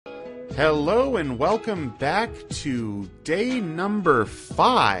Hello and welcome back to day number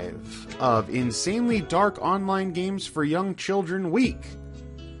 5 of Insanely Dark Online Games for Young Children Week.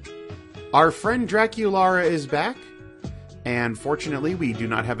 Our friend Draculaura is back, and fortunately we do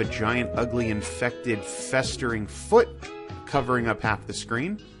not have a giant, ugly, infected, festering foot covering up half the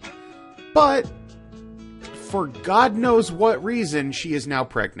screen. But, for God knows what reason, she is now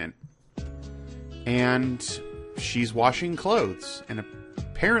pregnant. And she's washing clothes, and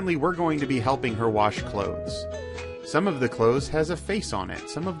apparently we're going to be helping her wash clothes. Some of the clothes has a face on it.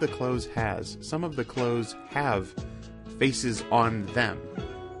 Some of the clothes has. Some of the clothes have faces on them.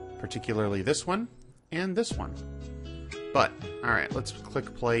 Particularly this one and this one. But, alright, let's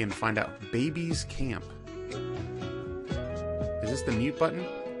click play and find out. Baby's Camp. Is this the mute button?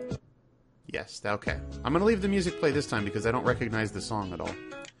 Yes, okay. I'm going to leave the music play this time because I don't recognize the song at all.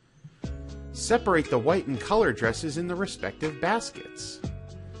 Separate the white and color dresses in the respective baskets.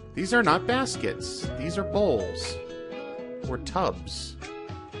 These are not baskets. These are bowls. Or tubs.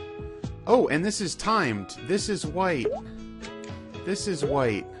 Oh, and this is timed. This is white. This is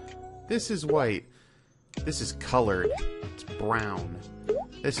white. This is white. This is colored. It's brown.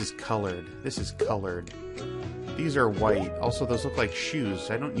 This is colored. This is colored. These are white. Also, those look like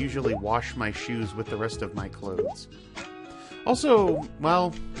shoes. I don't usually wash my shoes with the rest of my clothes. Also,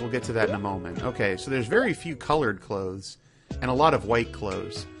 well, we'll get to that in a moment. Okay, so there's very few colored clothes and a lot of white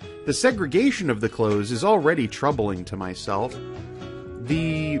clothes. The segregation of the clothes is already troubling to myself.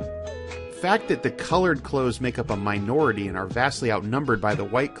 The fact that the colored clothes make up a minority and are vastly outnumbered by the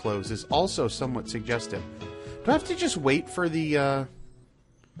white clothes is also somewhat suggestive. Do I have to just wait for the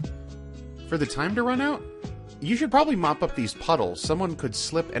time to run out? You should probably mop up these puddles. Someone could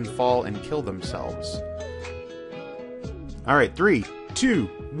slip and fall and kill themselves. Alright, 3, 2,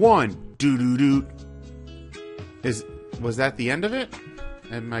 1. Doo-doo-doo. Was that the end of it?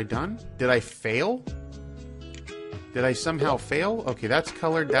 Am I done? Did I fail? Did I somehow fail? Okay, that's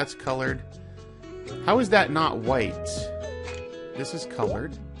colored, that's colored. How is that not white? This is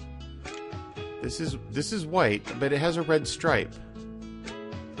colored. This is white, but it has a red stripe.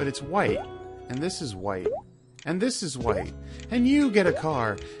 But it's white. And this is white. And this is white. And you get a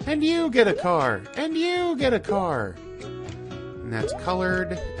car. And you get a car. And you get a car. And that's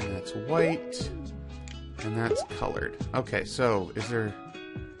colored. And that's white. And that's colored. Okay, so is there...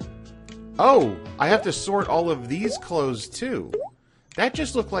 Oh! I have to sort all of these clothes too. That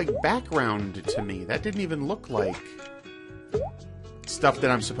just looked like background to me. That didn't even look like stuff that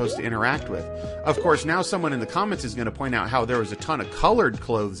I'm supposed to interact with. Of course, now someone in the comments is going to point out how there was a ton of colored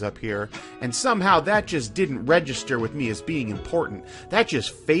clothes up here, and somehow that just didn't register with me as being important. That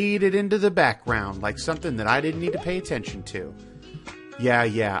just faded into the background like something that I didn't need to pay attention to.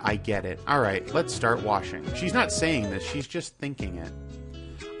 Yeah, I get it. Alright, let's start washing. She's not saying this, she's just thinking it.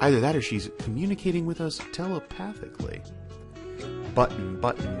 Either that or she's communicating with us telepathically. Button,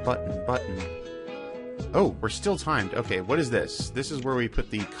 button, button, button. Oh, we're still timed. Okay, what is this? This is where we put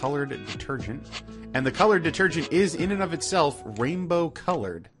the colored detergent. And the colored detergent is, in and of itself, rainbow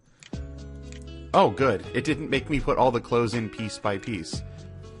colored. Oh, good. It didn't make me put all the clothes in piece by piece.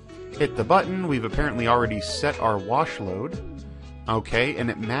 Hit the button. We've apparently already set our wash load. Okay,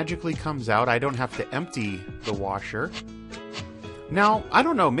 and it magically comes out. I don't have to empty the washer. Now, I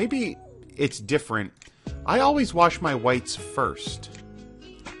don't know. Maybe it's different. I always wash my whites first.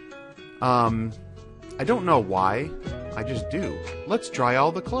 I don't know why. I just do. Let's dry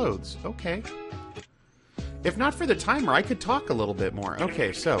all the clothes. Okay. If not for the timer, I could talk a little bit more.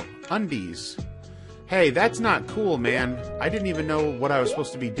 Okay, so, undies. Hey, that's not cool, man. I didn't even know what I was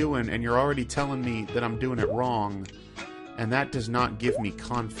supposed to be doing, and you're already telling me that I'm doing it wrong. And that does not give me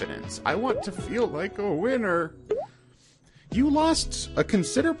confidence. I want to feel like a winner. You lost a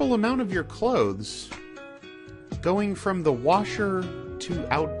considerable amount of your clothes going from the washer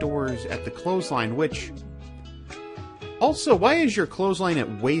to outdoors at the clothesline, which... Also, why is your clothesline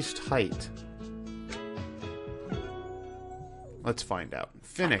at waist height? Let's find out.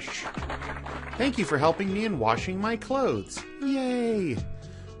 Finish. Thank you for helping me in washing my clothes. Yay!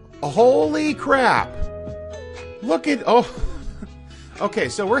 Holy crap! Look at... Oh... Okay,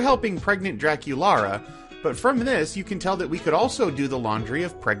 so we're helping pregnant Draculaura, but from this, you can tell that we could also do the laundry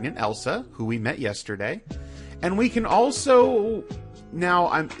of pregnant Elsa, who we met yesterday. And we can also...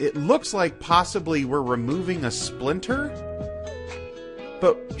 Now, it looks like possibly we're removing a splinter.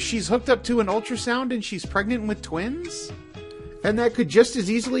 But she's hooked up to an ultrasound and she's pregnant with twins? And that could just as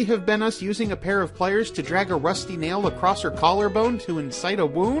easily have been us using a pair of pliers to drag a rusty nail across her collarbone to incite a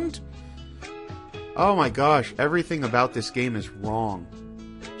wound? Oh my gosh, everything about this game is wrong.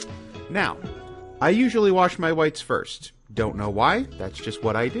 Now, I usually wash my whites first. Don't know why, that's just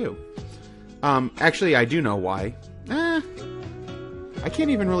what I do. Actually, I do know why. I can't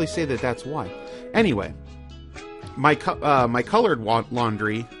even really say that that's why. Anyway, my colored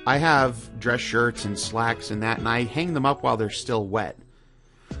laundry, I have dress shirts and slacks and that, and I hang them up while they're still wet.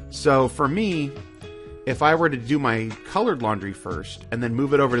 So for me, if I were to do my colored laundry first and then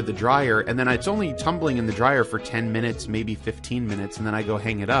move it over to the dryer, and then it's only tumbling in the dryer for 10 minutes, maybe 15 minutes, and then I go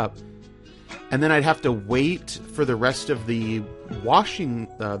hang it up, and then I'd have to wait for the rest of the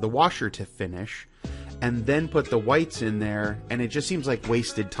washer to finish, and then put the whites in there, and it just seems like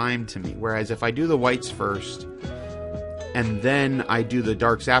wasted time to me. Whereas if I do the whites first, and then I do the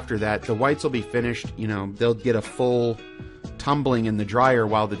darks after that, the whites will be finished, you know, they'll get a full tumbling in the dryer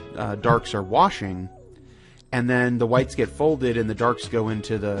while the darks are washing, and then the whites get folded and the darks go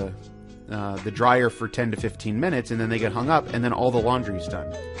into the dryer for 10 to 15 minutes, and then they get hung up, and then all the laundry's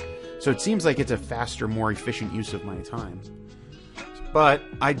done. So it seems like it's a faster, more efficient use of my time. But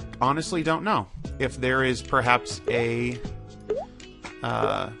I honestly don't know if there is perhaps a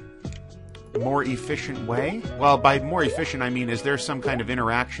more efficient way. Well, by more efficient, I mean, is there some kind of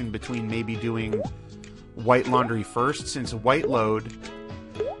interaction between maybe doing white laundry first, since white load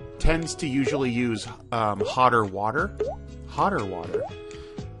tends to usually use hotter water,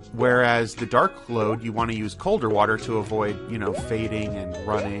 whereas the dark load, you want to use colder water to avoid, you know, fading and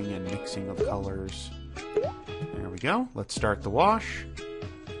running and mixing of colors. There we go. Let's start the wash.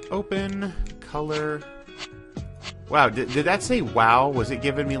 Open, color. Wow, did that say wow? Was it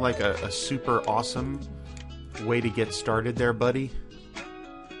giving me like a super awesome way to get started there, buddy?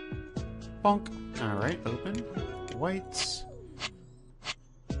 Bonk. Alright, open. Whites.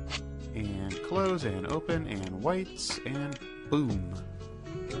 And close, and open, and whites, and boom.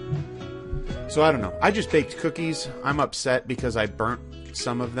 So I don't know. I just baked cookies. I'm upset because I burnt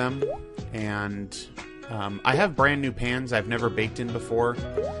some of them, and I have brand new pans I've never baked in before.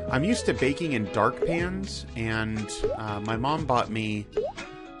 I'm used to baking in dark pans, and my mom bought me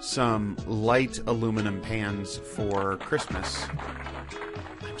some light aluminum pans for Christmas.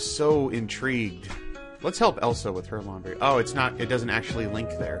 I'm so intrigued. Let's help Elsa with her laundry. Oh, it's not, it doesn't actually link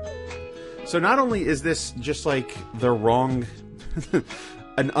there. So not only is this just like the wrong,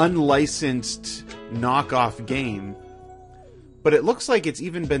 an unlicensed knockoff game, but it looks like it's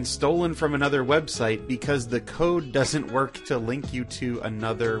even been stolen from another website, because the code doesn't work to link you to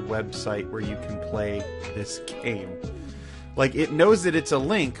another website where you can play this game. Like, it knows that it's a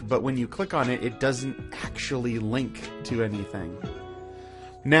link, but when you click on it, it doesn't actually link to anything.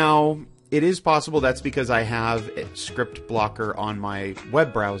 Now, it is possible that's because I have a script blocker on my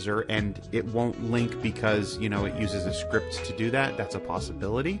web browser, and it won't link because, you know, it uses a script to do that. That's a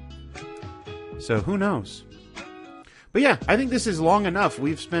possibility. So, who knows? But yeah, I think this is long enough.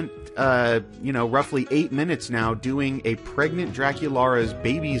 We've spent, you know, roughly 8 minutes now doing a pregnant Draculaura's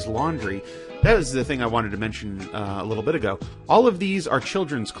baby's laundry. That is the thing I wanted to mention a little bit ago. All of these are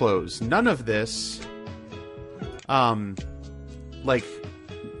children's clothes. None of this, like,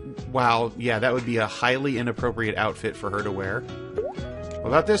 wow, yeah, that would be a highly inappropriate outfit for her to wear. What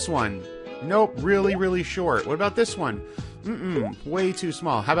about this one? Nope, really, really short. What about this one? Way too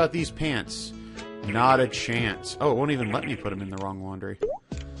small. How about these pants? Not a chance. Oh, it won't even let me put them in the wrong laundry.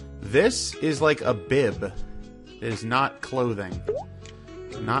 This is like a bib. It is not clothing.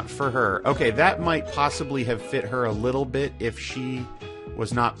 Not for her. Okay, that might possibly have fit her a little bit if she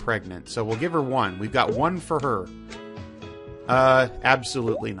was not pregnant. So we'll give her one. We've got one for her.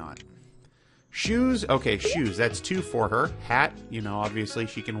 Absolutely not. Shoes. Okay, shoes. That's 2 for her. Hat. You know, obviously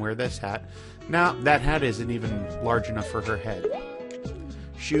she can wear this hat. Now, that hat isn't even large enough for her head.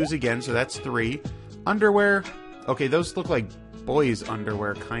 Shoes again, so that's 3. Underwear. Okay, those look like boys'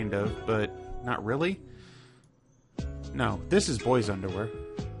 underwear, kind of, but not really. No, this is boys' underwear.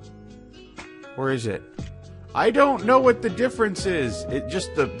 Or is it? I don't know what the difference is. It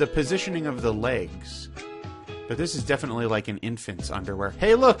just the positioning of the legs. But this is definitely like an infant's underwear.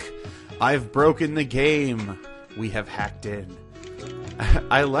 Hey, look! I've broken the game. We have hacked in.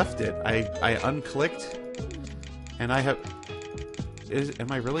 I left it. I unclicked, and I have...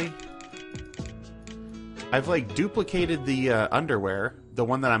 Am I really? I've like duplicated the underwear, the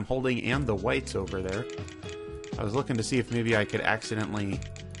one that I'm holding, and the whites over there. I was looking to see if maybe I could accidentally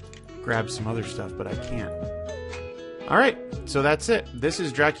grab some other stuff, but I can't. Alright, so that's it. This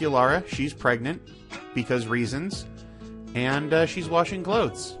is Draculaura. She's pregnant, because reasons, and she's washing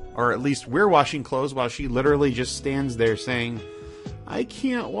clothes. Or at least we're washing clothes while she literally just stands there saying, I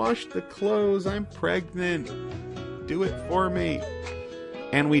can't wash the clothes, I'm pregnant. Do it for me.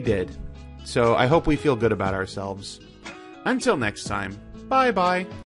 And we did. So I hope we feel good about ourselves. Until next time, bye-bye.